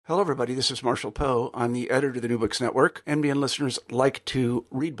Hello, everybody. This is Marshall Poe. I'm the editor of the New Books Network. NBN listeners like to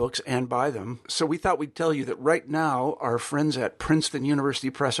read books and buy them. So we thought we'd tell you that right now, our friends at Princeton University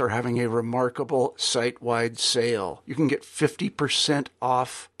Press are having a remarkable site-wide sale. You can get 50%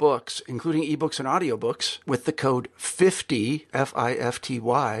 off books, including ebooks and audiobooks, with the code 50,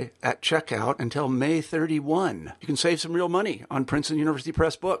 F-I-F-T-Y, at checkout until May 31. You can save some real money on Princeton University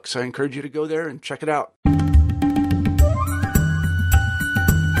Press books. I encourage you to go there and check it out.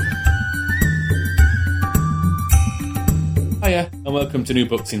 Hiya, and welcome to New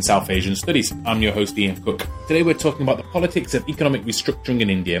Books in South Asian Studies. I'm your host, Ian Cook. Today we're talking about the politics of economic restructuring in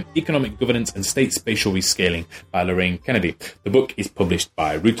India, economic governance and state spatial rescaling by Lorraine Kennedy. The book is published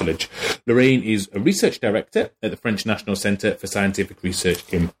by Routledge. Lorraine is a research director at the French National Centre for Scientific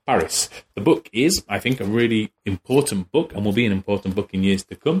Research in Paris. The book is, I think, a really important book and will be an important book in years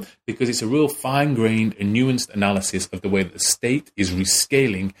to come because it's a real fine-grained and nuanced analysis of the way that the state is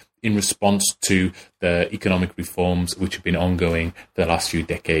rescaling in response to the economic reforms which have been ongoing for the last few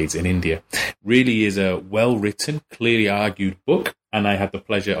decades in India. Really is a well-written, clearly argued book, and I had the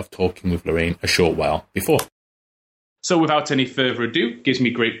pleasure of talking with Lorraine a short while before. So without any further ado, it gives me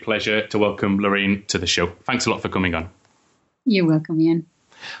great pleasure to welcome Lorraine to the show. Thanks a lot for coming on. You're welcome, Ian.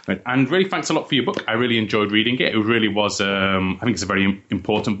 Right. And really thanks a lot for your book. I really enjoyed reading it. It really was, I think it's a very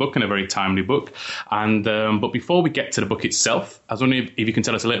important book and a very timely book. And but before we get to the book itself, I was wondering if you can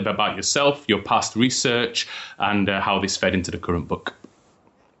tell us a little bit about yourself, your past research, and how this fed into the current book.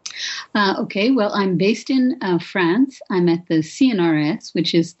 Okay, well, I'm based in France. I'm at the CNRS,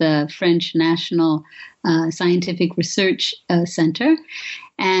 which is the French National Scientific Research Center.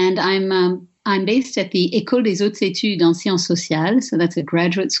 And I'm based at the École des Hautes Études en Sciences Sociales, so that's a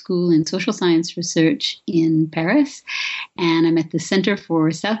graduate school in social science research in Paris, and I'm at the Center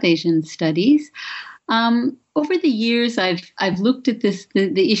for South Asian Studies. Over the years, I've looked at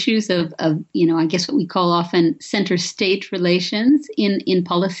the issues of I guess what we call often center-state relations in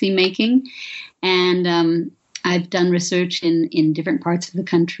policy making, and I've done research in different parts of the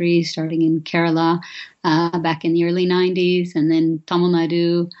country, starting in Kerala back in the early 90s, and then Tamil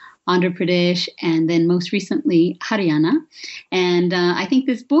Nadu, Andhra Pradesh, and then most recently Haryana. And I think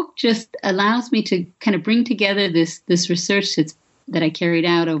this book just allows me to kind of bring together this research that I carried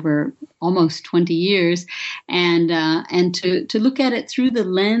out over almost 20 years, and to look at it through the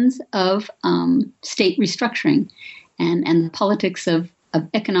lens of state restructuring and the politics of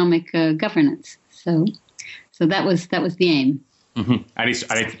economic governance. So that was the aim. Mm-hmm.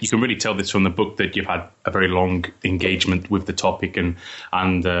 And you can really tell this from the book that you've had a very long engagement with the topic and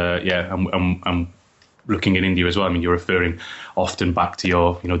looking at India as well. I mean, you're referring often back to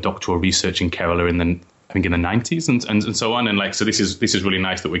your doctoral research in Kerala in the 90s and so on. And so this is really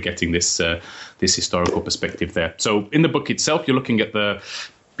nice that we're getting this historical perspective there. So in the book itself, you're looking at the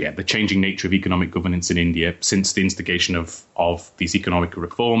changing nature of economic governance in India since the instigation of these economic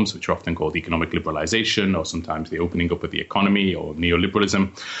reforms, which are often called economic liberalization, or sometimes the opening up of the economy, or neoliberalism,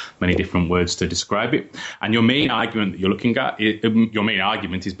 many different words to describe it. And your main argument that you're looking at, your main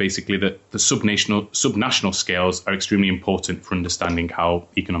argument is basically that the subnational scales are extremely important for understanding how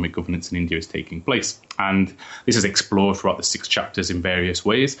economic governance in India is taking place. And this is explored throughout the 6 chapters in various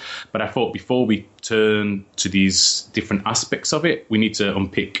ways. But I thought before we turn to these different aspects of it, we need to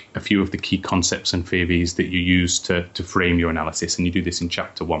unpick a few of the key concepts and theories that you use to frame your analysis. And you do this in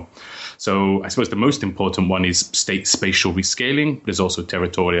chapter 1. So I suppose the most important one is state spatial rescaling. There's also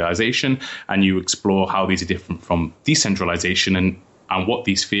territorialization. And you explore how these are different from decentralization and what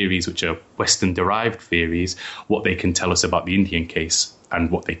these theories, which are Western-derived theories, what they can tell us about the Indian case and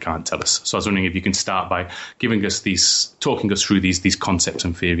what they can't tell us. So I was wondering if you can start by talking us through these concepts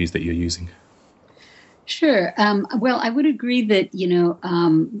and theories that you're using. Sure. Well, I would agree that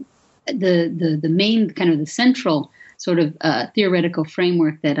the main kind of the central sort of theoretical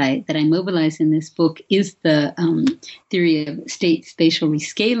framework that I mobilize in this book is the theory of state spatial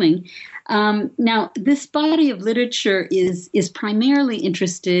rescaling. Now, this body of literature is primarily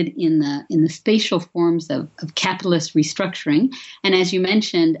interested in the spatial forms of capitalist restructuring, and as you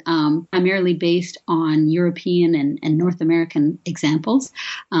mentioned, primarily based on European and North American examples,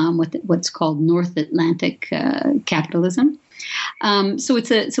 what's called North Atlantic capitalism. So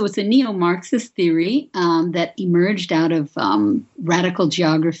it's a neo-Marxist theory that emerged out of radical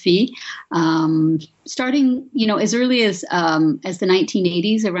geography, starting as early as the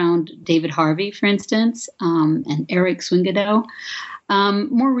 1980s around David Harvey, for instance, and Eric Swingado.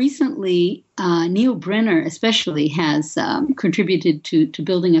 More recently, Neil Brenner especially has contributed to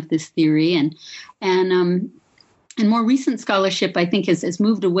building up this theory, and more recent scholarship, I think, has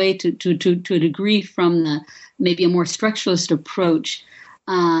moved away to a degree from maybe a more structuralist approach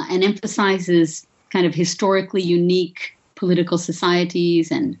and emphasizes kind of historically unique political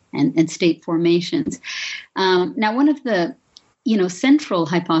societies and state formations. Now, one of the central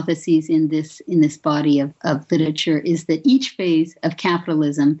hypotheses in this body of literature is that each phase of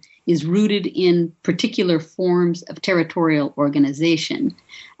capitalism is rooted in particular forms of territorial organization,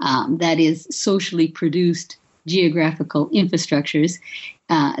 that is, socially produced geographical infrastructures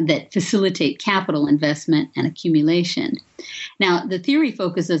that facilitate capital investment and accumulation. Now, the theory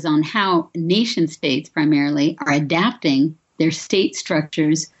focuses on how nation states primarily are adapting their state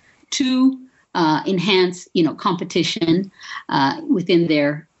structures to enhance, competition within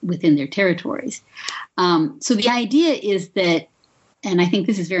their territories. So the idea is that, and I think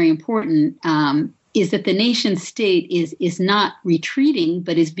this is very important, is that the nation state is not retreating,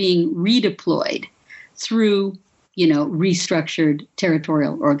 but is being redeployed through, restructured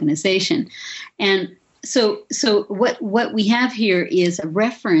territorial organization. And so what we have here is a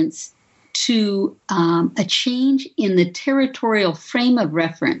reference to a change in the territorial frame of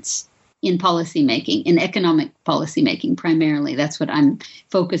reference in policymaking, in economic policymaking primarily. That's what I'm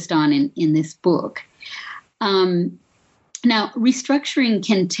focused on in this book. Now, restructuring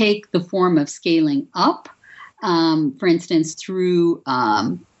can take the form of scaling up, for instance, through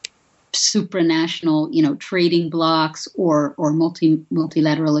supranational, trading blocks or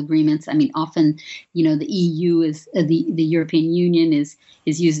multilateral agreements. I mean, often, the EU is the European Union is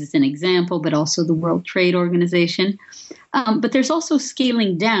used as an example, but also the World Trade Organization. But there's also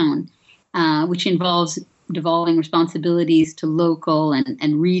scaling down, which involves devolving responsibilities to local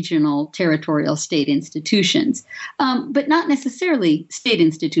and regional territorial state institutions, but not necessarily state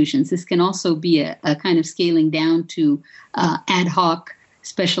institutions. This can also be a kind of scaling down to ad hoc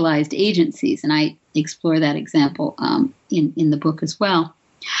specialized agencies, and I explore that example in the book as well.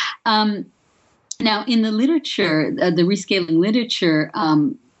 Now, in the literature, the rescaling literature,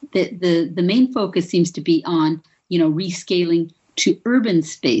 the main focus seems to be on rescaling to urban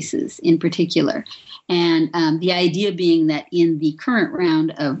spaces in particular, and the idea being that in the current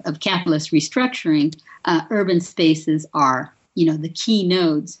round of capitalist restructuring, urban spaces are the key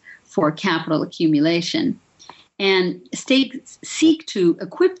nodes for capital accumulation. And states seek to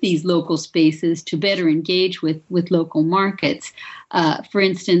equip these local spaces to better engage with local markets, for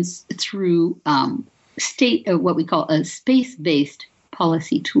instance, through what we call space-based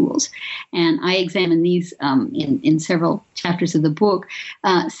policy tools. And I examine these in several chapters of the book.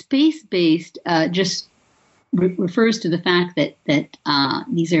 Space-based just refers to the fact that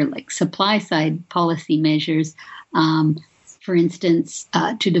these are like supply-side policy measures, for instance,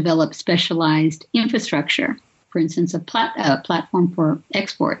 to develop specialized infrastructure. For instance, a platform for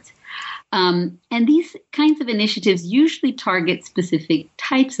exports. And these kinds of initiatives usually target specific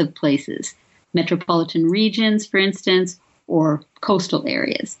types of places, metropolitan regions, for instance, or coastal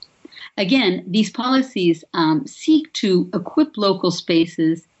areas. Again, these policies seek to equip local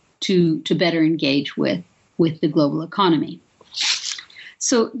spaces to better engage with the global economy.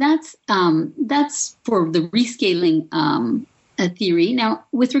 So that's for the rescaling theory. Now,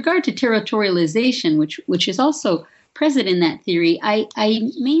 with regard to territorialization, which is also present in that theory, I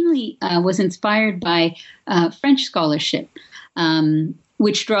mainly was inspired by French scholarship,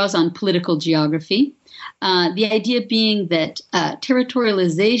 which draws on political geography. The idea being that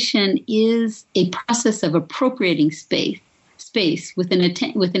territorialization is a process of appropriating space with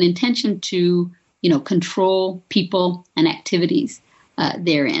an intention to control people and activities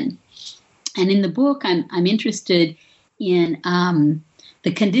therein. And in the book, I'm interested in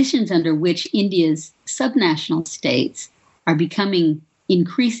the conditions under which India's subnational states are becoming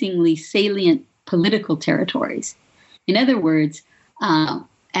increasingly salient political territories. In other words,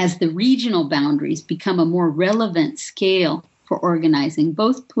 as the regional boundaries become a more relevant scale for organizing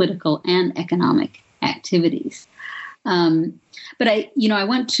both political and economic activities. But I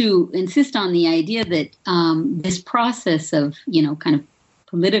want to insist on the idea that this process of, kind of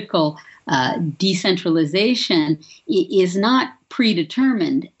political decentralization is not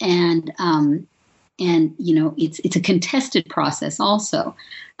predetermined, and it's a contested process. Also,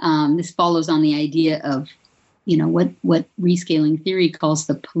 this follows on the idea of what rescaling theory calls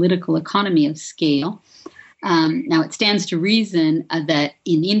the political economy of scale. Now, it stands to reason that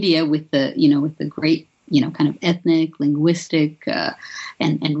in India, with the great kind of ethnic, linguistic,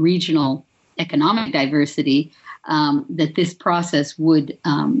 and regional economic diversity, that this process would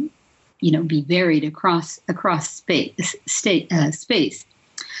be varied across space.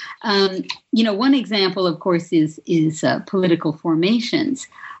 One example, of course, is political formations.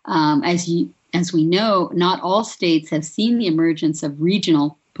 As we know, not all states have seen the emergence of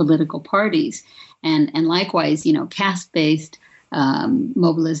regional political parties, and likewise, caste-based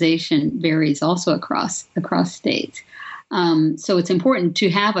mobilization varies also across states. So it's important to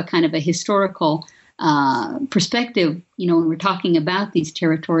have a kind of a historical perspective, when we're talking about these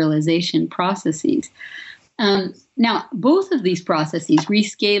territorialization processes. Now, both of these processes,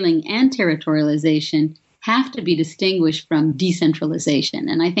 rescaling and territorialization, have to be distinguished from decentralization.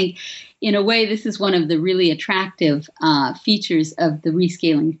 And I think, in a way, this is one of the really attractive features of the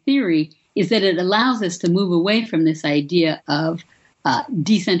rescaling theory, is that it allows us to move away from this idea of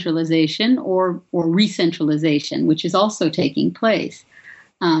decentralization or re-centralization, which is also taking place.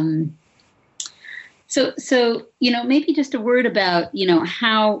 So maybe just a word about,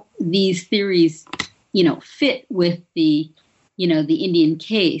 how these theories, fit with the Indian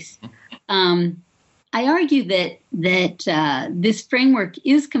case. I argue that this framework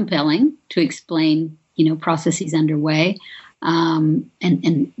is compelling to explain, processes underway, and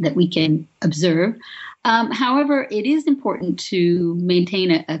that we can observe. However, it is important to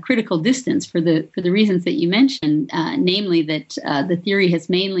maintain a critical distance for the reasons that you mentioned, namely that the theory has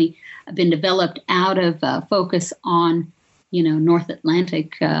mainly been developed out of focus on, North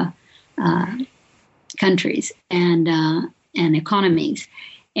Atlantic countries and economies,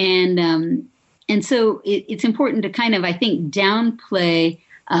 and so it's important to kind of, I think, downplay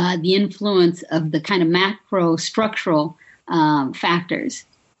the influence of the kind of macro structural factors,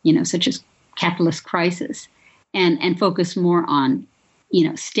 such as capitalist crisis, and focus more on,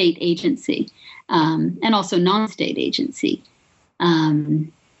 state agency, and also non-state agency.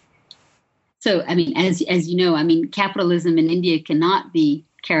 So, as you know, capitalism in India cannot be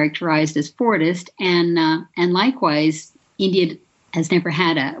characterized as Fordist, and likewise, India has never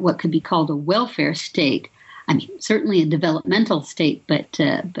had what could be called a welfare state. Certainly a developmental state, but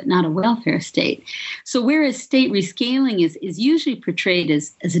not a welfare state. So whereas state rescaling is usually portrayed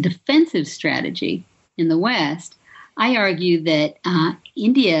as a defensive strategy in the West, I argue that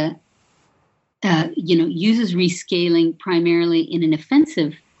India, uses rescaling primarily in an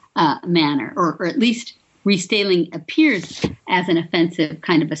offensive manner, or at least rescaling appears as an offensive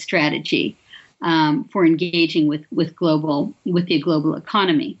kind of a strategy for engaging with the global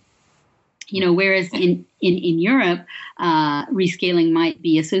economy. Whereas in Europe, rescaling might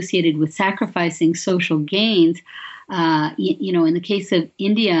be associated with sacrificing social gains. In the case of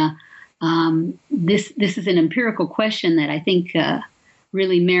India, this is an empirical question that I think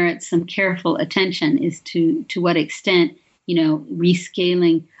really merits some careful attention, is to what extent,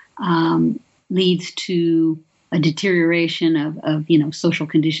 rescaling leads to a deterioration of social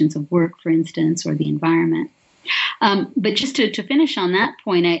conditions of work, for instance, or the environment. But just to finish on that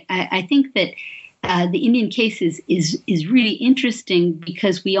point, I think that the Indian case is really interesting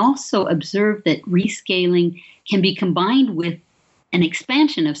because we also observe that rescaling can be combined with an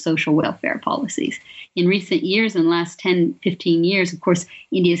expansion of social welfare policies. In recent years, in the last 10, 15 years, of course,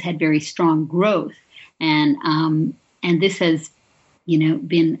 India's had very strong growth. And this has,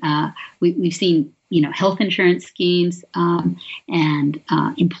 been, we've seen, health insurance schemes and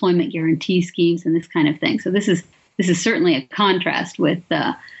employment guarantee schemes and this kind of thing. So this is certainly a contrast with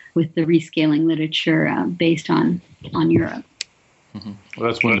the rescaling literature based on Europe. Mm-hmm. Well,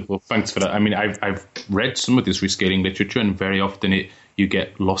 that's wonderful. Thanks for that. I've read some of this rescaling literature, and very often you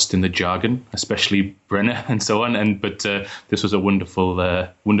get lost in the jargon, especially Brenner and so on. But this was a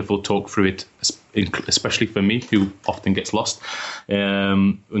wonderful talk through it, especially for me, who often gets lost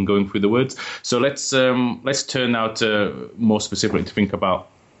when going through the words. So let's turn now to more specifically to think about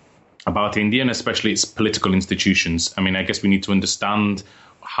India, and especially its political institutions. I guess we need to understand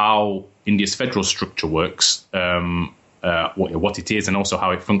how India's federal structure works. What it is and also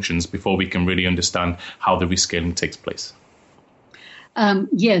how it functions before we can really understand how the rescaling takes place.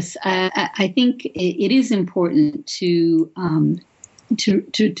 Yes, I think it is important to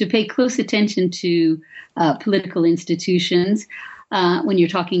pay close attention to political institutions when you're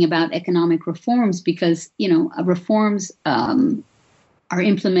talking about economic reforms, because reforms are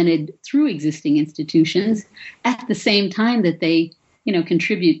implemented through existing institutions at the same time that they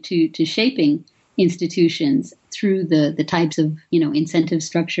contribute to shaping institutions through the types of incentive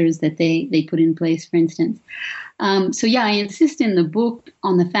structures that they put in place, for instance. I insist in the book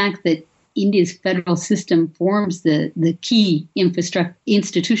on the fact that India's federal system forms the key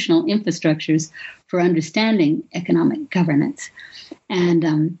institutional infrastructures for understanding economic governance.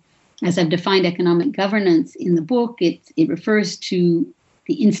 And as I've defined economic governance in the book, it refers to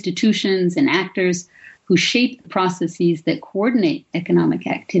the institutions and actors who shape the processes that coordinate economic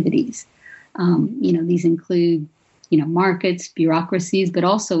activities. These include, markets, bureaucracies, but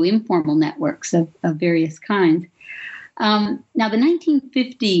also informal networks of various kinds. Now, the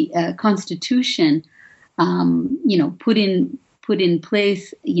 1950 Constitution, put put in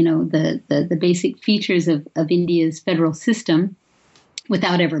place, the basic features of India's federal system,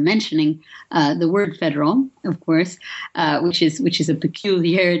 without ever mentioning the word federal, of course, which is a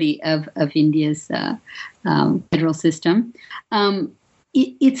peculiarity of India's federal system.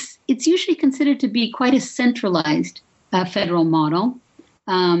 It's usually considered to be quite a centralized federal model,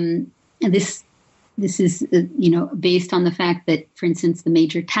 and this is based on the fact that, for instance, the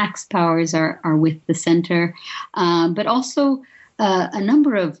major tax powers are with the center, but also a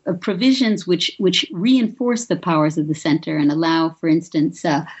number of provisions which reinforce the powers of the center and allow, for instance,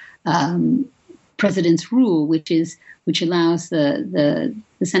 president's rule, which allows the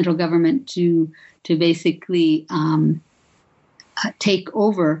central government to basically take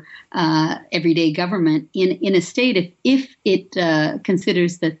over everyday government in a state if it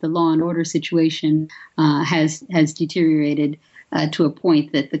considers that the law and order situation has deteriorated to a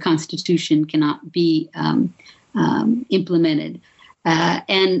point that the Constitution cannot be implemented.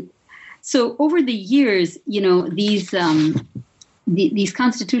 And so over the years, these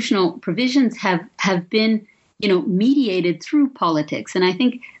constitutional provisions have been, mediated through politics. And I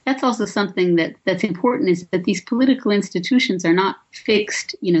think that's also something that's important, is that these political institutions are not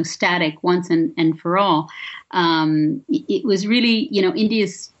fixed, static once and for all. It was really,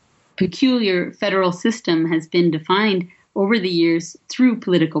 India's peculiar federal system has been defined over the years through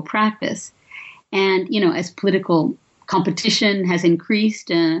political practice. And, as political competition has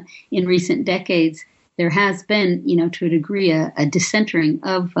increased in recent decades, there has been, to a degree, a decentering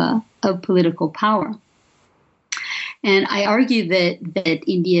of political power. And I argue that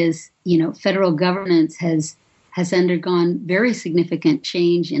India's, federal governance has undergone very significant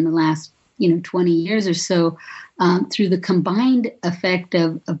change in the last, 20 years or so through the combined effect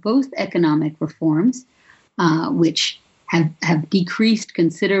of both economic reforms, which have decreased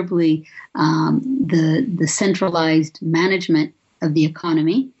considerably the centralized management of the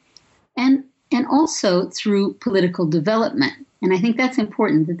economy, and also through political development. And I think that's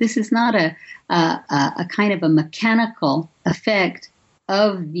important, that this is not a kind of a mechanical effect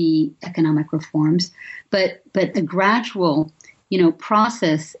of the economic reforms, but a gradual,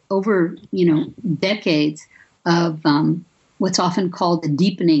 process over, decades of what's often called the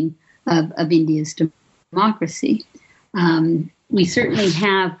deepening of India's democracy. We certainly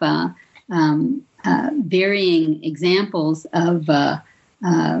have varying examples of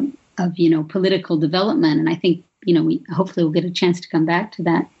political development, and I think we hopefully will get a chance to come back to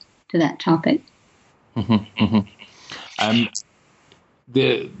that topic. Mm-hmm, mm-hmm.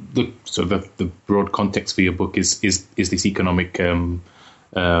 The broad context for your book is this economic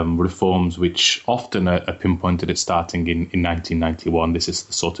reforms, which often are pinpointed at starting in 1991. This is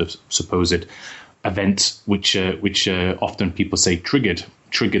the sort of supposed event which often people say triggered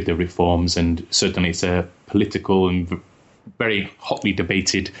the reforms, and certainly it's a political and very hotly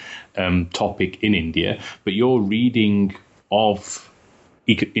debated topic in India. But your reading of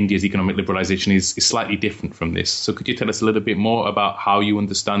India's economic liberalization is slightly different from this. So could you tell us a little bit more about how you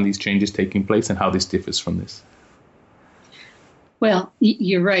understand these changes taking place and how this differs from this? Well,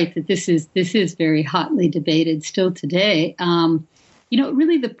 you're right that this is very hotly debated still today.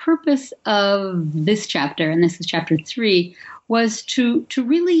 Really the purpose of this chapter, and this is chapter 3, was to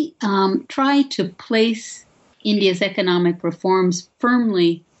really try to place India's economic reforms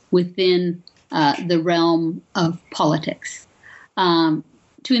firmly within the realm of politics.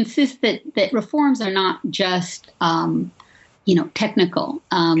 To insist that reforms are not just, technical.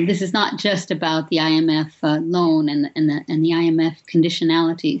 This is not just about the IMF loan and the IMF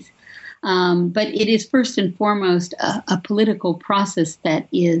conditionalities. But it is first and foremost a political process that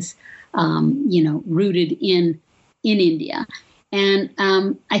is, rooted in India. And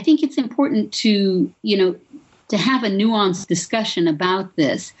I think it's important to have a nuanced discussion about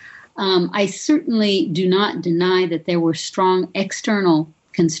this. I certainly do not deny that there were strong external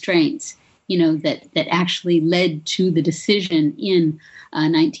constraints, that actually led to the decision in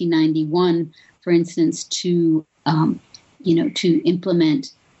 1991, for instance, to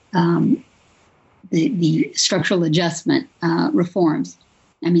implement the structural adjustment reforms.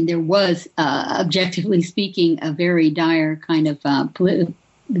 I mean, there was, objectively speaking, a very dire kind of a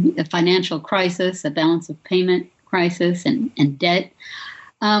financial crisis, a balance of payment crisis, and debt.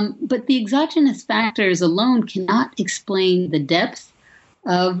 But the exogenous factors alone cannot explain the depth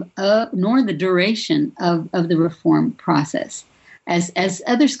of nor the duration of the reform process, as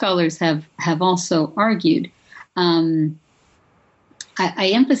other scholars have also argued. I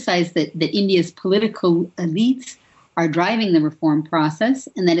emphasize that India's political elites are driving the reform process,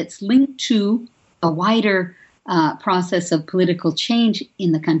 and that it's linked to a wider process of political change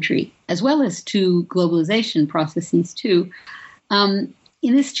in the country, as well as to globalization processes too. In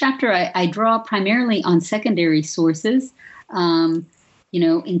this chapter, I draw primarily on secondary sources,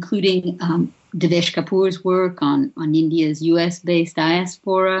 including Devesh Kapoor's work on India's U.S.-based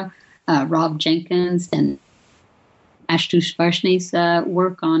diaspora, Rob Jenkins and Ashutosh Varshney's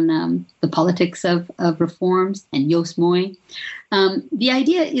work on the politics of reforms, and Jos Moy. The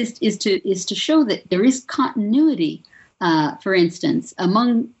idea is to show that there is continuity, for instance,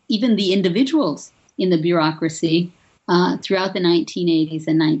 among even the individuals in the bureaucracy throughout the 1980s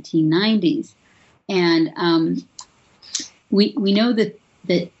and 1990s, and we know that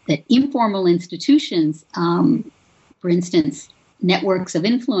informal institutions, for instance, networks of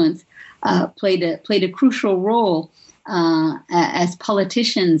influence, played a crucial role as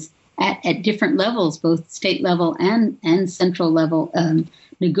politicians at different levels, both state level and central level,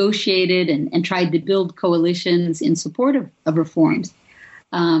 negotiated and tried to build coalitions in support of reforms.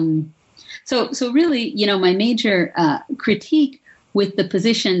 So really, my major critique with the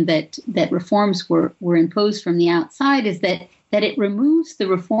position that reforms were imposed from the outside is that it removes the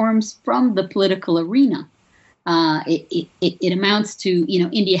reforms from the political arena. It amounts to,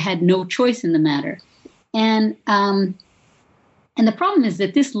 India had no choice in the matter. And the problem is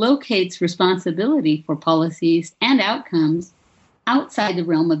that this locates responsibility for policies and outcomes outside the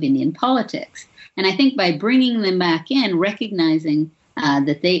realm of Indian politics. And I think by bringing them back in, recognizing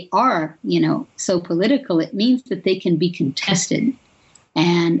that they are, so political, it means that they can be contested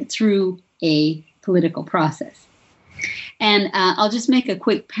and through a political process. And I'll just make a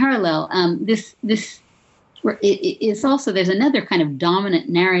quick parallel. This is also, there's another kind of dominant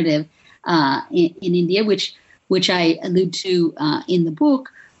narrative in India, which I allude to in the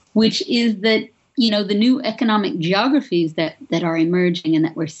book, which is that, the new economic geographies that are emerging and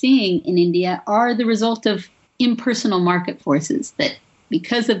that we're seeing in India are the result of impersonal market forces, that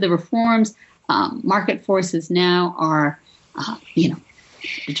because of the reforms, market forces now are,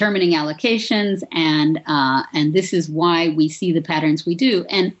 determining allocations, and this is why we see the patterns we do.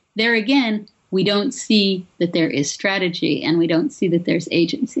 And there again, we don't see that there is strategy, and we don't see that there's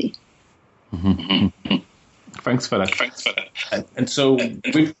agency. Mm-hmm. Thanks for that. And so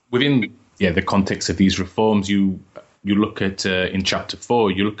within the context of these reforms, you look at in Chapter 4,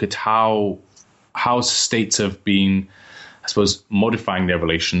 you look at how states have been, I suppose, modifying their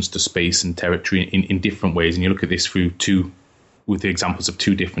relations to space and territory in different ways. And you look at this with the examples of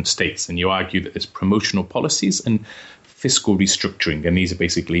two different states. And you argue that there's promotional policies and fiscal restructuring. And these are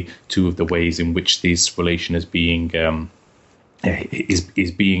basically two of the ways in which this relation is being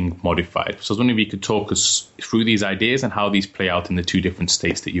being modified. So I was wondering if you could talk us through these ideas and how these play out in the two different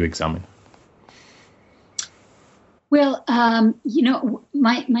states that you examine. Well,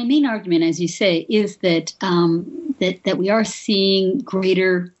 my main argument, as you say, is that that we are seeing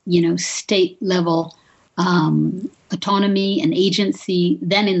greater, state level autonomy and agency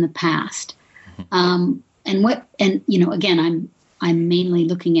than in the past. Mm-hmm. Again, I'm mainly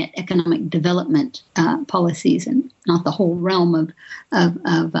looking at economic development policies and not the whole realm of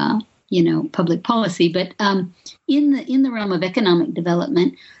public policy. But in the realm of economic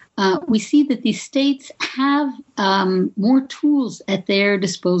development, we see that these states have more tools at their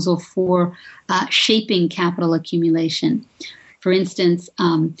disposal for shaping capital accumulation. For instance,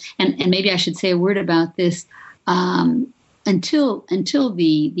 and maybe I should say a word about this. Until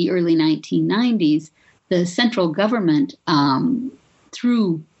the early 1990s, the central government,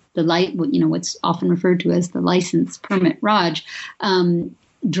 through the what's often referred to as the License Permit Raj,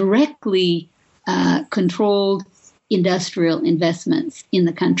 directly controlled industrial investments in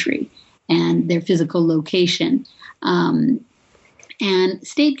the country and their physical location. And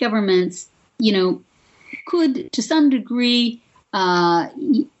state governments, could to some degree,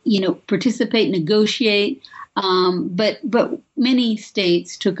 participate, negotiate, but many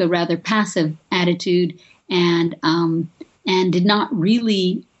states took a rather passive attitude and did not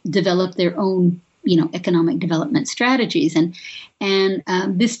really develop their own, economic development strategies. And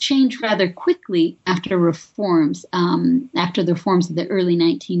this changed rather quickly after reforms, after the reforms of the early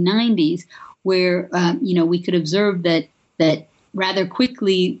 1990s, where we could observe that rather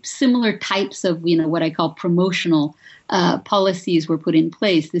quickly similar types of what I call promotional policies were put in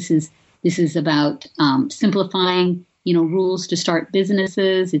place. This is about simplifying rules to start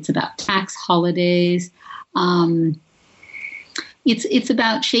businesses. It's about tax holidays. It's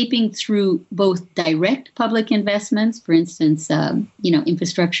about shaping through both direct public investments, for instance,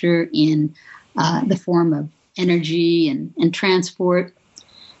 infrastructure in the form of energy and transport,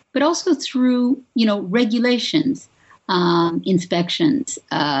 but also through, regulations, inspections,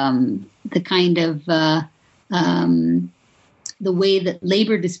 the kind of the way that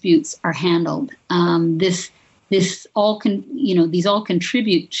labor disputes are handled. This these all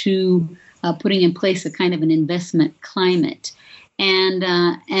contribute to putting in place a kind of an investment climate.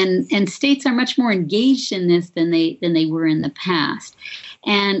 And states are much more engaged in this than they were in the past.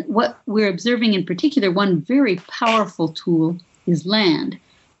 And what we're observing in particular, one very powerful tool is land.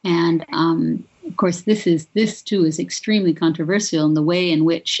 And of course, this too is extremely controversial in the way in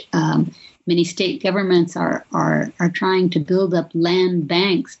which many state governments are trying to build up land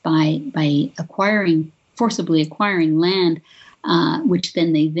banks by forcibly acquiring land, which they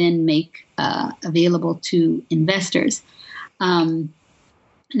make available to investors. Now,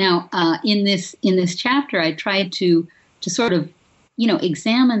 in this chapter, I tried to sort of,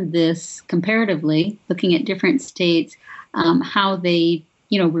 examine this comparatively, looking at different states, how they,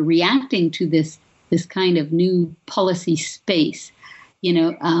 were reacting to this kind of new policy space.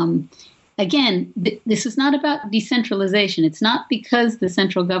 Again, this is not about decentralization. It's not because the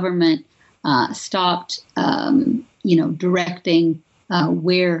central government stopped, directing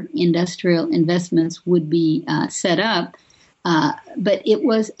where industrial investments would be set up. But it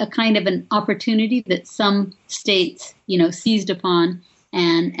was a kind of an opportunity that some states, seized upon,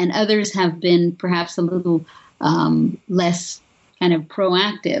 and others have been perhaps a little less kind of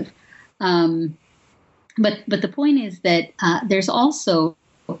proactive. But the point is that there's also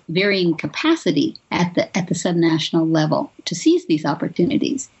varying capacity at the subnational level to seize these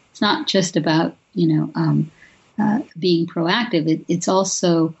opportunities. It's not just about being proactive. It's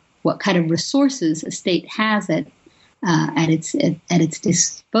also what kind of resources a state has at its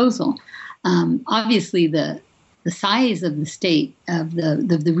disposal. Obviously, the size of the state, of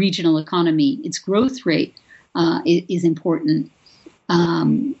the regional economy, its growth rate is important.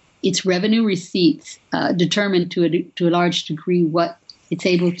 Its revenue receipts determine to a large degree what it's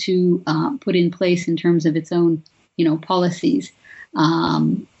able to put in place in terms of its own, policies.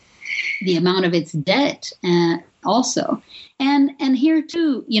 The amount of its debt also. And here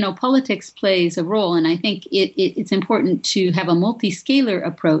too, politics plays a role. And I think it's important to have a multi-scalar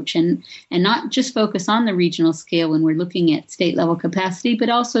approach and not just focus on the regional scale when we're looking at state level capacity, but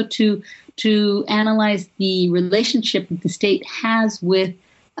also to analyze the relationship that the state has with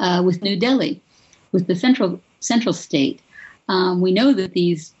New Delhi, with the central state. We know that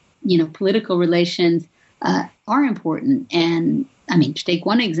these, political relations are important. And I mean, to take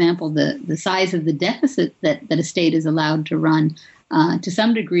one example, the size of the deficit that a state is allowed to run to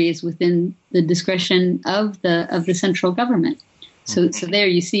some degree is within the discretion of the central government. So there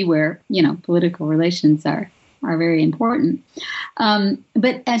you see where, political relations are very important.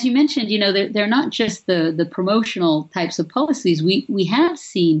 But as you mentioned, they're not just the promotional types of policies. We have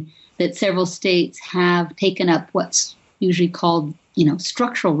seen that several states have taken up what's usually called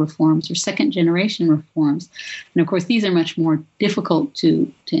structural reforms or second generation reforms. And of course, these are much more difficult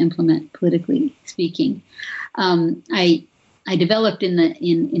to implement, politically speaking. I developed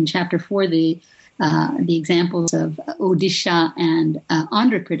in chapter 4 the examples of Odisha and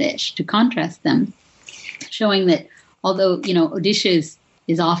Andhra Pradesh to contrast them, showing that although Odisha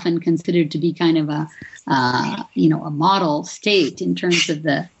is often considered to be kind of a model state in terms of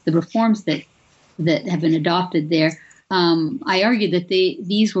the reforms that have been adopted there. I argue that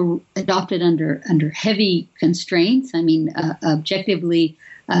these were adopted under heavy constraints. I mean, objectively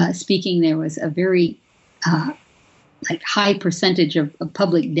speaking, there was a very high percentage of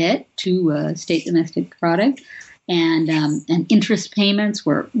public debt to state domestic product, and interest payments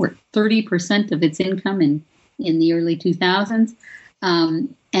were 30% of its income in the early 2000s,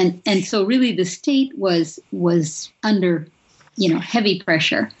 and so really the state was under heavy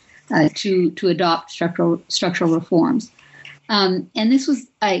pressure to adopt structural reforms. And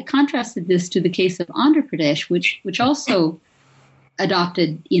I contrasted this to the case of Andhra Pradesh, which also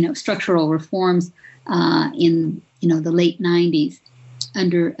adopted, structural reforms in, the late 90s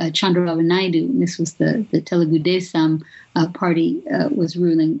under Chandrababu Naidu. And this was the Telugu Desam party was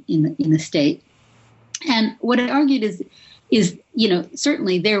ruling in the state. And what I argued is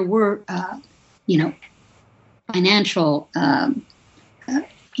certainly there were, financial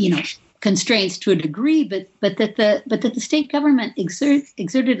constraints to a degree, but that the state government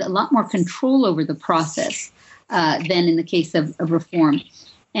exerted a lot more control over the process than in the case of reform,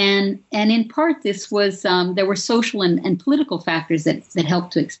 and in part this was there were social and political factors that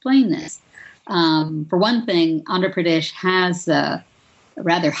helped to explain this. For one thing, Andhra Pradesh has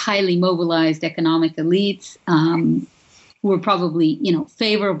rather highly mobilized economic elites who were probably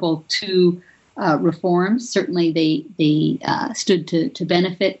favorable to reforms. Certainly, they stood to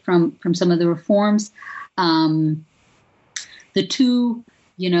benefit from some of the reforms. The two,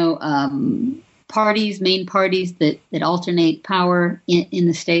 main parties that alternate power in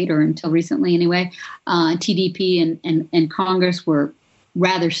the state, or until recently anyway. TDP and Congress were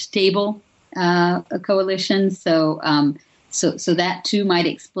rather stable coalitions, so that too might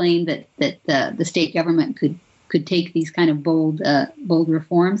explain that the state government could take these kind of bold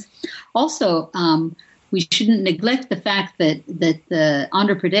reforms. Also, we shouldn't neglect the fact that the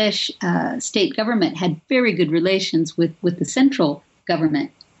Andhra Pradesh state government had very good relations with the central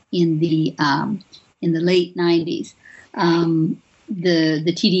government in the late 90s. The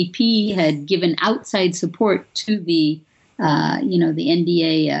TDP had given outside support to the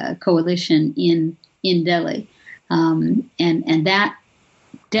NDA coalition in Delhi, and that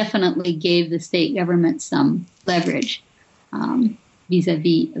definitely gave the state government some leverage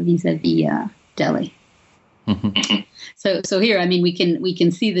vis-a-vis Delhi. So here, I mean, we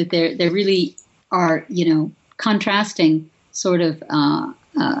can see that there really are, contrasting sort of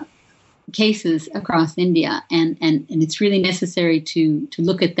cases across India, and it's really necessary to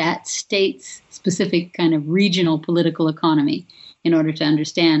look at that state's specific kind of regional political economy in order to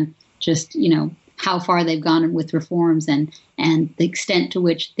understand just, how far they've gone with reforms and the extent to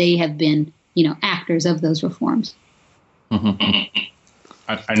which they have been, actors of those reforms. Mm-hmm.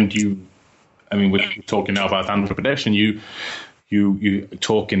 And we're talking now about Andhra Pradesh, and you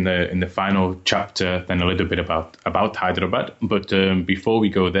talk in the final chapter then a little bit about Hyderabad. But before we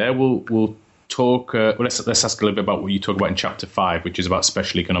go there, we'll talk. Let's ask a little bit about what you talk about in chapter 5, which is about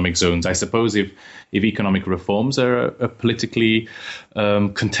special economic zones. I suppose if economic reforms are a politically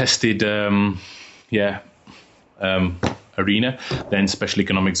contested, arena, then special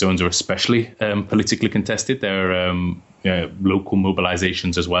economic zones are especially politically contested. They're local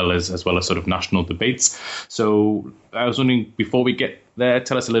mobilizations as well as sort of national debates. So I was wondering, before we get there,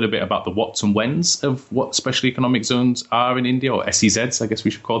 tell us a little bit about the whats and whens of what special economic zones are in India, or SEZs, I guess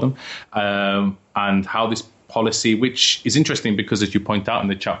we should call them, and how this policy, which is interesting because, as you point out in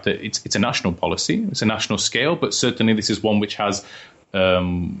the chapter, it's a national policy, it's a national scale, but certainly this is one which has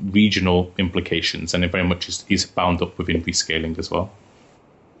regional implications, and it very much is bound up within rescaling as well.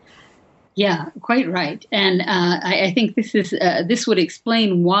 Yeah, quite right. And I think this would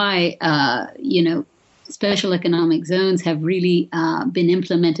explain why special economic zones have really been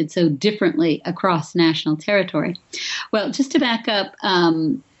implemented so differently across national territory. Well, just to back up,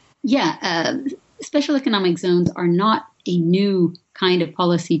 special economic zones are not a new kind of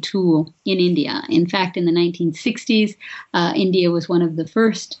policy tool in India. In fact, in the 1960s, India was one of the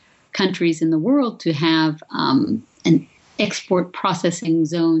first countries in the world to have an export processing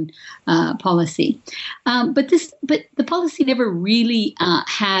zone policy. But the policy never really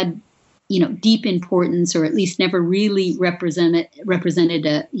had deep importance, or at least never really represented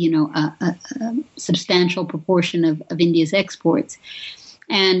a substantial proportion of India's exports.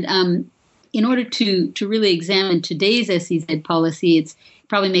 And in order to really examine today's SEZ policy, it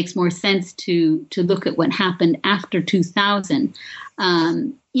probably makes more sense to look at what happened after 2000.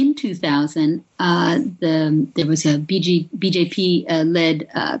 In 2000, there was a BJP-led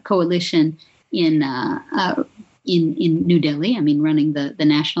coalition in New Delhi. Running the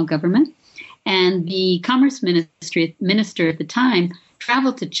national government, and the Commerce Minister at the time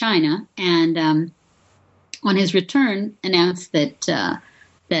traveled to China, and on his return announced that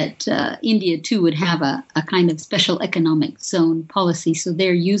India too would have a kind of special economic zone policy. So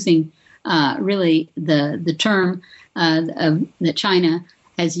they're using really the term that China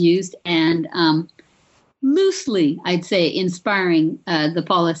has used, and loosely, I'd say, inspiring the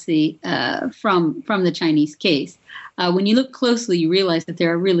policy from the Chinese case. When you look closely, you realize that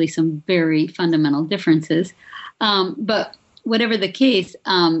there are really some very fundamental differences. But whatever the case,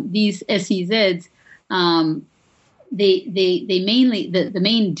 these SEZs, they mainly, the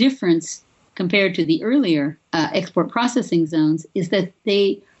main difference compared to the earlier export processing zones is that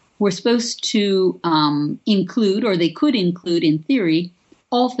they were supposed to include, or they could include in theory,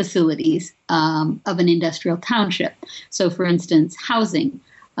 all facilities of an industrial township. So, for instance, housing,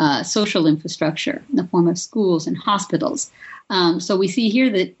 social infrastructure in the form of schools and hospitals. So we see here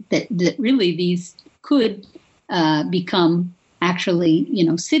that really these could become actually,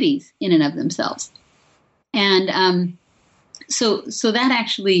 cities in and of themselves. And so that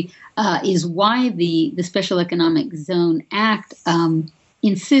actually is why the Special Economic Zone Act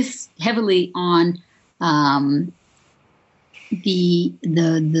insists heavily on the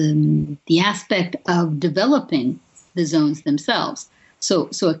aspect of developing the zones themselves. So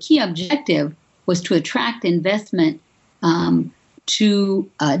a key objective was to attract investment to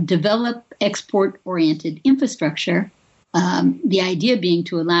develop export-oriented infrastructure. The idea being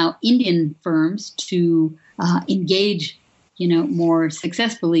to allow Indian firms to engage, more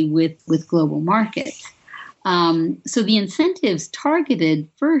successfully with global markets. So the incentives targeted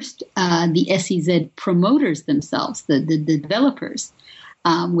first the SEZ promoters themselves, the developers,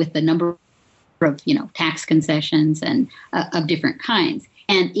 with a number of tax concessions and of different kinds.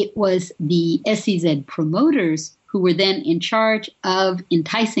 And it was the SEZ promoters who were then in charge of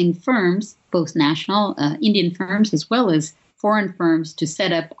enticing firms, both national Indian firms as well as foreign firms, to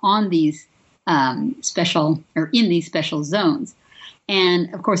set up on these in these special zones.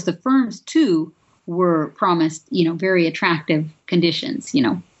 And of course, the firms too were promised, very attractive conditions,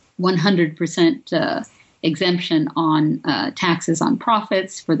 100% exemption on taxes on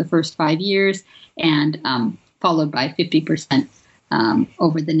profits for the first 5 years, and followed by 50%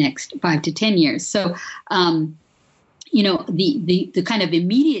 over the next 5 to 10 years. So, the kind of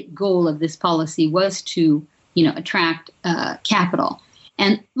immediate goal of this policy was to, attract capital.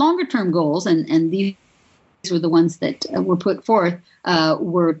 And longer term goals, and these were the ones that were put forth,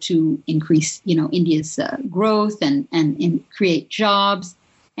 were to increase, India's growth and create jobs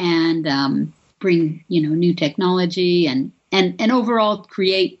and bring, new technology and overall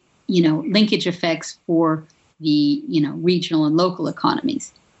create, linkage effects for the, regional and local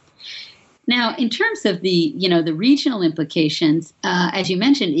economies. Now, in terms of the, the regional implications, as you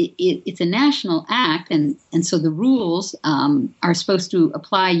mentioned, it's a national act, and so the rules are supposed to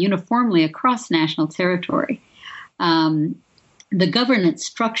apply uniformly across national territory. The governance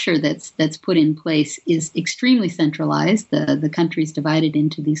structure that's put in place is extremely centralized. The country is divided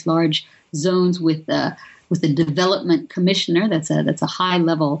into these large zones with a development commissioner. That's a high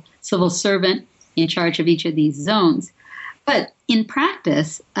level civil servant in charge of each of these zones. But in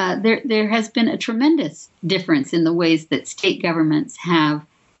practice, there has been a tremendous difference in the ways that state governments have,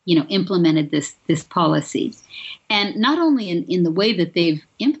 implemented this policy, and not only in the way that they've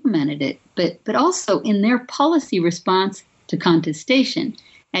implemented it, but also in their policy response to contestation.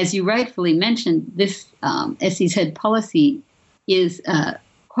 As you rightfully mentioned, this SEZ policy is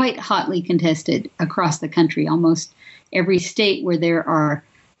quite hotly contested across the country. Almost every state where there are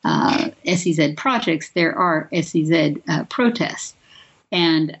SEZ projects, there are SEZ protests,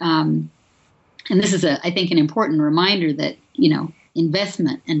 and this is I think an important reminder that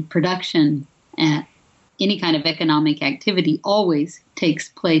investment and production, any kind of economic activity, always takes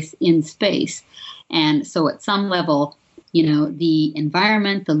place in space, and so at some level, the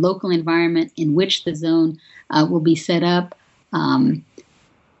environment, the local environment in which the zone will be set up,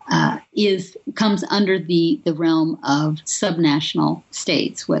 comes under the realm of subnational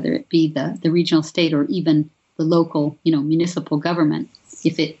states, whether it be the regional state or even the local, municipal government,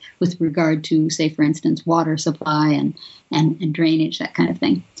 with regard to, say, for instance, water supply and drainage, that kind of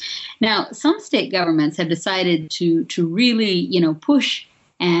thing. Now, some state governments have decided to really, push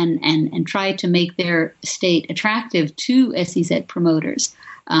and try to make their state attractive to SEZ promoters.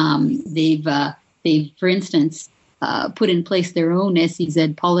 They've, for instance, put in place their own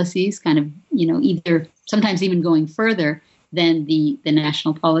SEZ policies, kind of, either sometimes even going further than the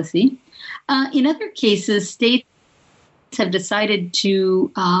national policy. In other cases, states have decided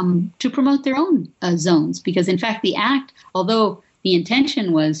to promote their own zones, because in fact the act, although the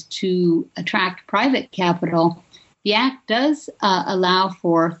intention was to attract private capital, the act does allow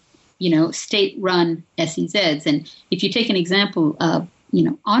for state-run SEZs. And if you take an example of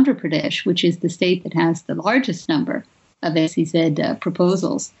Andhra Pradesh, which is the state that has the largest number of SEZ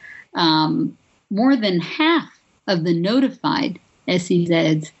proposals, more than half of the notified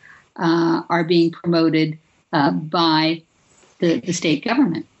SEZs are being promoted by the state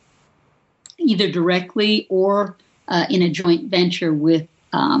government, either directly or in a joint venture with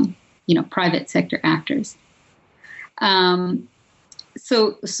private sector actors.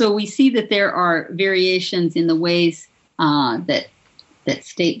 So we see that there are variations in the ways that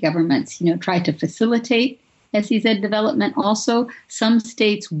state governments, try to facilitate SEZ development. Also, some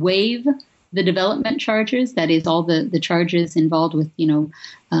states waive the development charges. That is, all the charges involved with,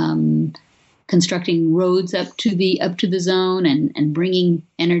 constructing roads up to the zone and bringing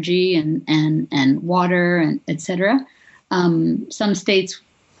energy and water and et cetera. Some states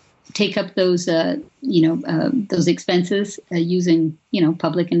take up those expenses using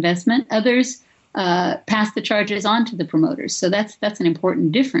public investment. Others pass the charges on to the promoters. So that's an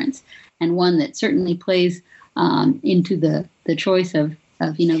important difference, and one that certainly plays into the choice of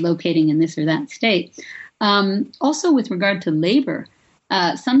locating in this or that state. Also, with regard to labor,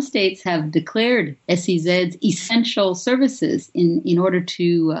 some states have declared SEZs essential services in order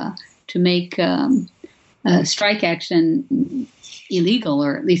to make strike action illegal,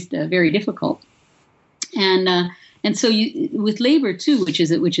 or at least very difficult. And And so with labor too, which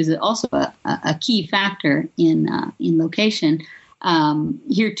is also a key factor in location.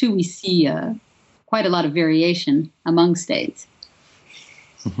 Here too, we see quite a lot of variation among states.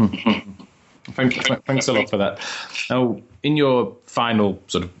 Thanks a lot for that. Now, in your final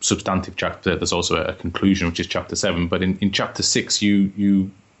sort of substantive chapter, there's also a conclusion, which is chapter 7. But in chapter 6,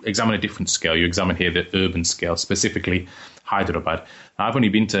 you examine a different scale. You examine here the urban scale, specifically Hyderabad. Now, I've only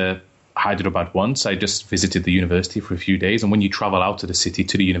been to Hyderabad once. I just visited the university for a few days. And when you travel out of the city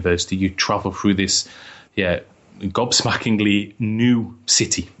to the university, you travel through this, gobsmackingly new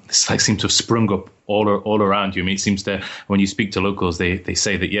city. It's like seems to have sprung up all around you. I mean, it seems to, when you speak to locals, they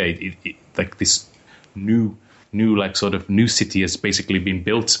say that, it like this new sort of new city has basically been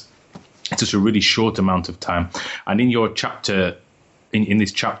built in such a really short amount of time. And in your chapter, in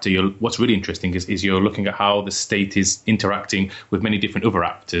this chapter, what's really interesting is you're looking at how the state is interacting with many different other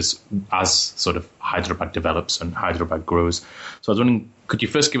actors as sort of Hyderabad develops and Hyderabad grows. So I was wondering, could you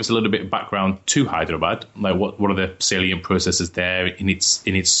first give us a little bit of background to Hyderabad? Like what are the salient processes there in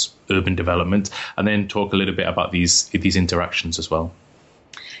its urban development, and then talk a little bit about these interactions as well.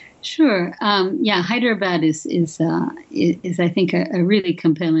 Sure. Hyderabad is I think a really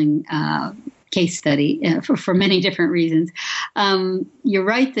compelling case study for many different reasons. You're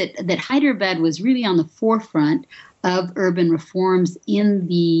right that Hyderabad was really on the forefront of urban reforms in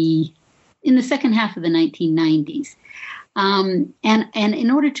the second half of the 1990s. And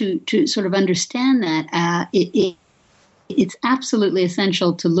in order to sort of understand that, it's absolutely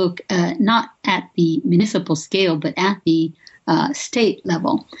essential to look not at the municipal scale, but at the state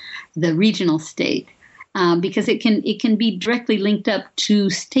level, the regional state, because it can be directly linked up to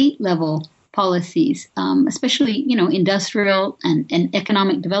state level policies, especially industrial and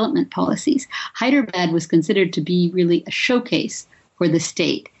economic development policies. Hyderabad was considered to be really a showcase for the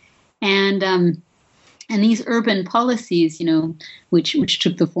state, and these urban policies, which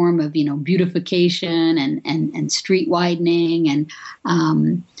took the form of beautification and street widening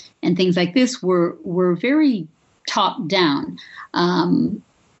and things like this, were very top down.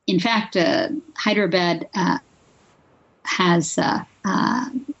 In fact, Hyderabad has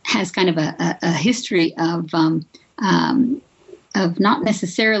kind of a history of not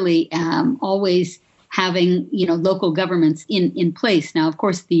necessarily always having local governments in place. Now, of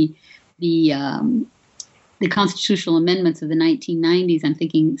course, the constitutional amendments of the 1990s, I'm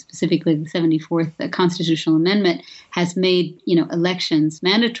thinking specifically the 74th Constitutional Amendment, has made elections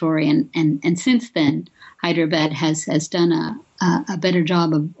mandatory, and since then Hyderabad has done a better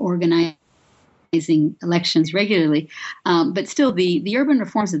job of organizing elections regularly. But still, the urban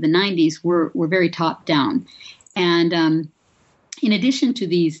reforms of the 90s were very top down, and in addition to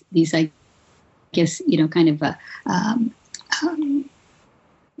these I guess kind of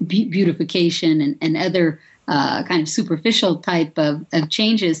beautification and other kind of superficial type of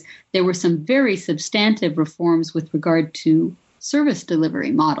changes, there were some very substantive reforms with regard to service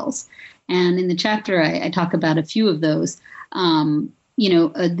delivery models. And in the chapter, I talk about a few of those.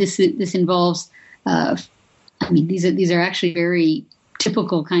 This involves, these are actually very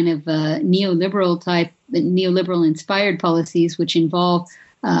typical kind of neoliberal inspired policies, which involve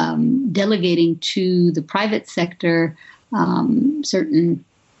delegating to the private sector certain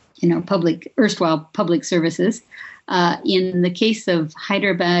erstwhile public services. In the case of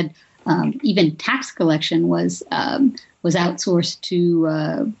Hyderabad, even tax collection was outsourced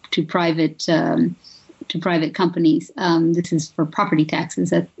to private companies. This is for property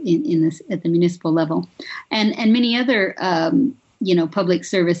taxes at the municipal level, and many other public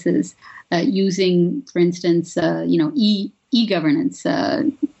services using, for instance, e-governance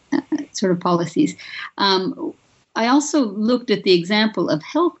sort of policies. I also looked at the example of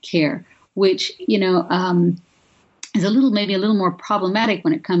healthcare, which is maybe a little more problematic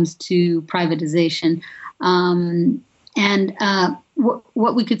when it comes to privatization.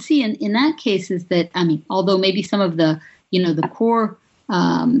 What we could see in that case is that, although maybe some of the core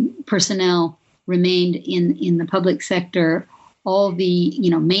personnel remained in the public sector, all the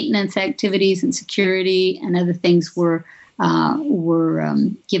maintenance activities and security and other things were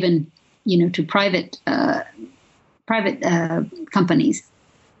given to private companies,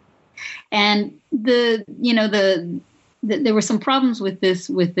 and there were some problems with this,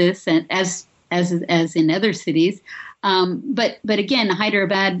 and as in other cities, but again,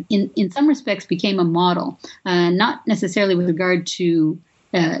 Hyderabad in some respects became a model, not necessarily with regard to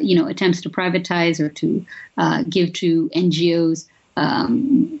attempts to privatize or to give to NGOs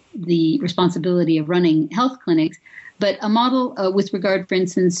the responsibility of running health clinics, but a model with regard, for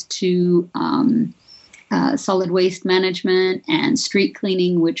instance, to solid waste management and street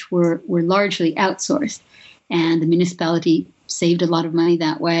cleaning, which were largely outsourced. and the municipality saved a lot of money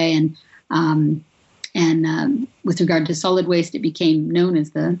that way. And with regard to solid waste, it became known as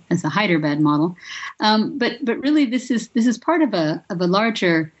the Hyderabad model. But really, this is part of a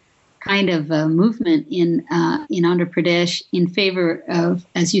larger kind of movement in Andhra Pradesh in favor of,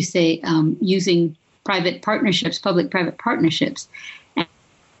 as you say, using private partnerships, public-private partnerships.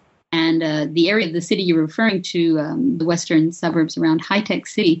 And the area of the city you're referring to, the western suburbs around High-Tech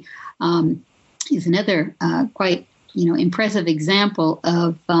City, is another quite impressive example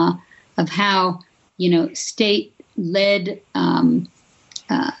of how state-led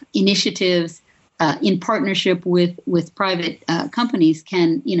initiatives in partnership with private companies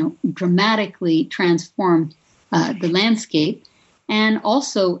can dramatically transform the landscape, and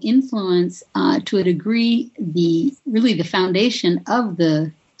also influence to a degree the foundation of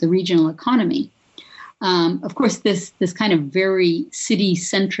the regional economy. Of course, this kind of very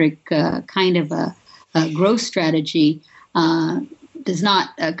city-centric kind of a growth strategy does not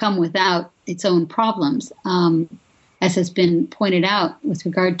come without its own problems. As has been pointed out with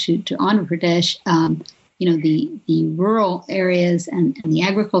regard to Andhra Pradesh, the rural areas and the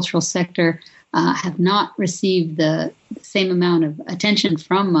agricultural sector have not received the same amount of attention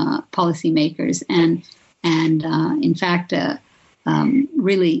from policymakers, and in fact,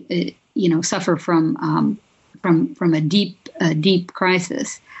 really, suffer from a deep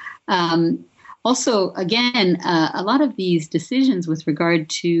crisis. Also, again, a lot of these decisions with regard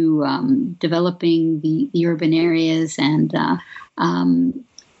to developing the urban areas and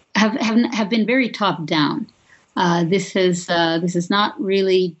have been very top down. This has not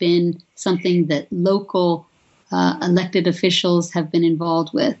really been something that local elected officials have been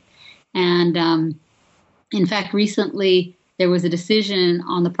involved with, and in fact, recently there was a decision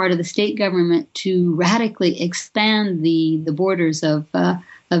on the part of the state government to radically expand the borders of the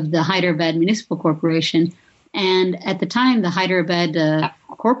Hyderabad Municipal Corporation. And at the time, the Hyderabad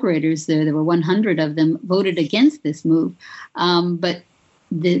corporators, there were 100 of them, voted against this move. But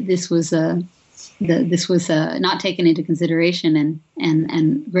this was not taken into consideration,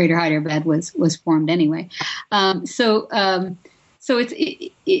 and Greater Hyderabad was formed anyway. So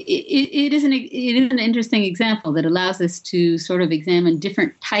it is an interesting example that allows us to sort of examine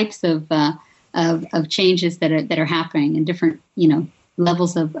different types of changes that are happening, and different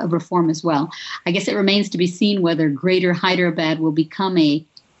levels of reform as well. I guess it remains to be seen whether Greater Hyderabad will become a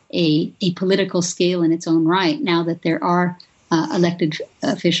political scale in its own right, now that there are elected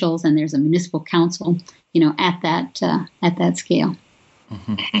officials and there's a municipal council, at that scale.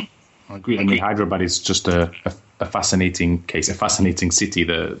 Mm-hmm. I agree. I mean, Hyderabad is just a fascinating case, a fascinating city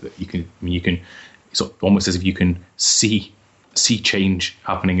that you can. It's almost as if you can see change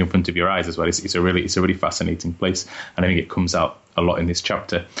happening in front of your eyes as well. It's a really fascinating place, and I think it comes out a lot in this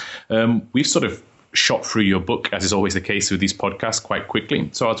chapter. We've sort of shot through your book, as is always the case with these podcasts, quite quickly.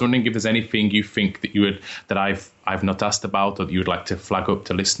 So I was wondering if there's anything you think that I've not asked about, or that you would like to flag up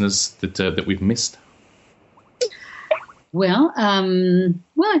to listeners that we've missed. Well,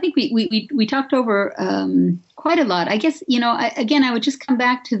 I think we talked over quite a lot. I guess I would just come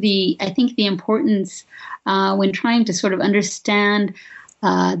back to the importance when trying to sort of understand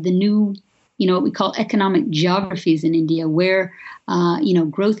the new, what we call economic geographies in India, where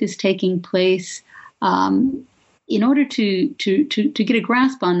growth is taking place. In order to get a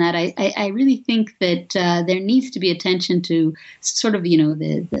grasp on that, I really think that there needs to be attention to sort of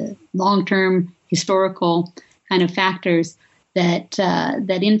the long-term historical kind of factors that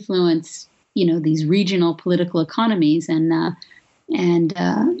influence these regional political economies, and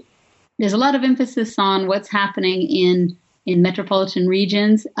there's a lot of emphasis on what's happening in metropolitan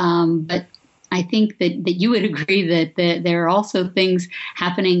regions, but I think that you would agree that there are also things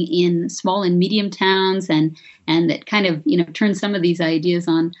happening in small and medium towns, and that kind of turn some of these ideas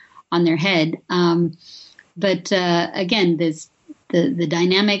on their head. But again, there's the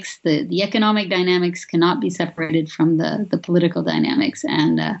dynamics, the economic dynamics cannot be separated from the political dynamics,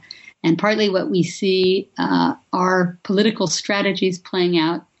 and partly what we see are political strategies playing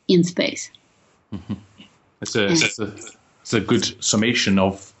out in space. Mm-hmm. It's a good summation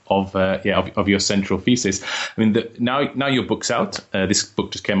of your central thesis. I mean, now your book's out. This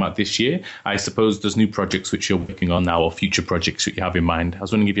book just came out this year. I suppose there's new projects which you're working on now, or future projects that you have in mind. I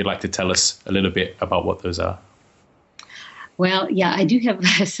was wondering if you'd like to tell us a little bit about what those are. Well, yeah, I do have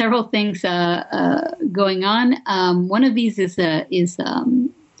several things going on. One of these is a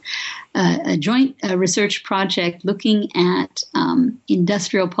joint research project looking at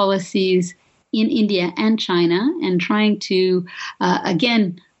industrial policies in India and China, and trying to,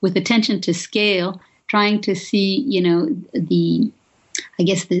 again, with attention to scale, trying to see, I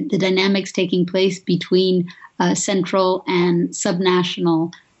guess, the dynamics taking place between central and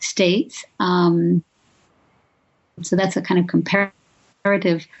subnational states. So that's a kind of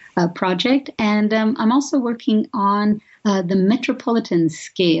comparative project. And I'm also working on the metropolitan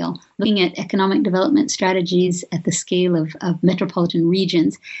scale, looking at economic development strategies at the scale of metropolitan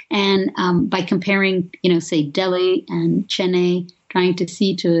regions. And by comparing, say, Delhi and Chennai, trying to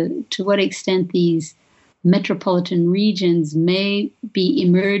see to what extent these metropolitan regions may be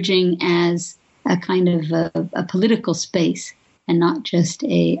emerging as a kind of a political space and not just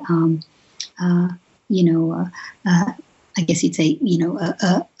I guess you'd say,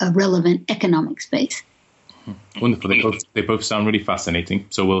 a relevant economic space. Wonderful. They both sound really fascinating.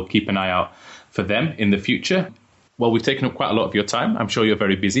 So we'll keep an eye out for them in the future. Well, we've taken up quite a lot of your time. I'm sure you're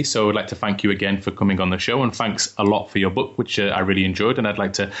very busy. So I'd like to thank you again for coming on the show. And thanks a lot for your book, which I really enjoyed. And I'd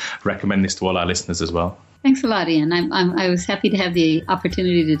like to recommend this to all our listeners as well. Thanks a lot, Ian. I was happy to have the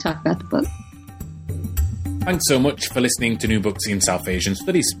opportunity to talk about the book. Thanks so much for listening to New Books in South Asian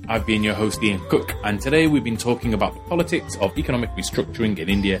Studies. I've been your host, Ian Cook, and today we've been talking about the politics of economic restructuring in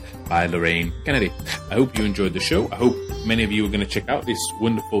India by Lorraine Kennedy. I hope you enjoyed the show. I hope many of you are going to check out this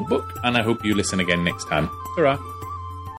wonderful book, and I hope you listen again next time. Ta-ra.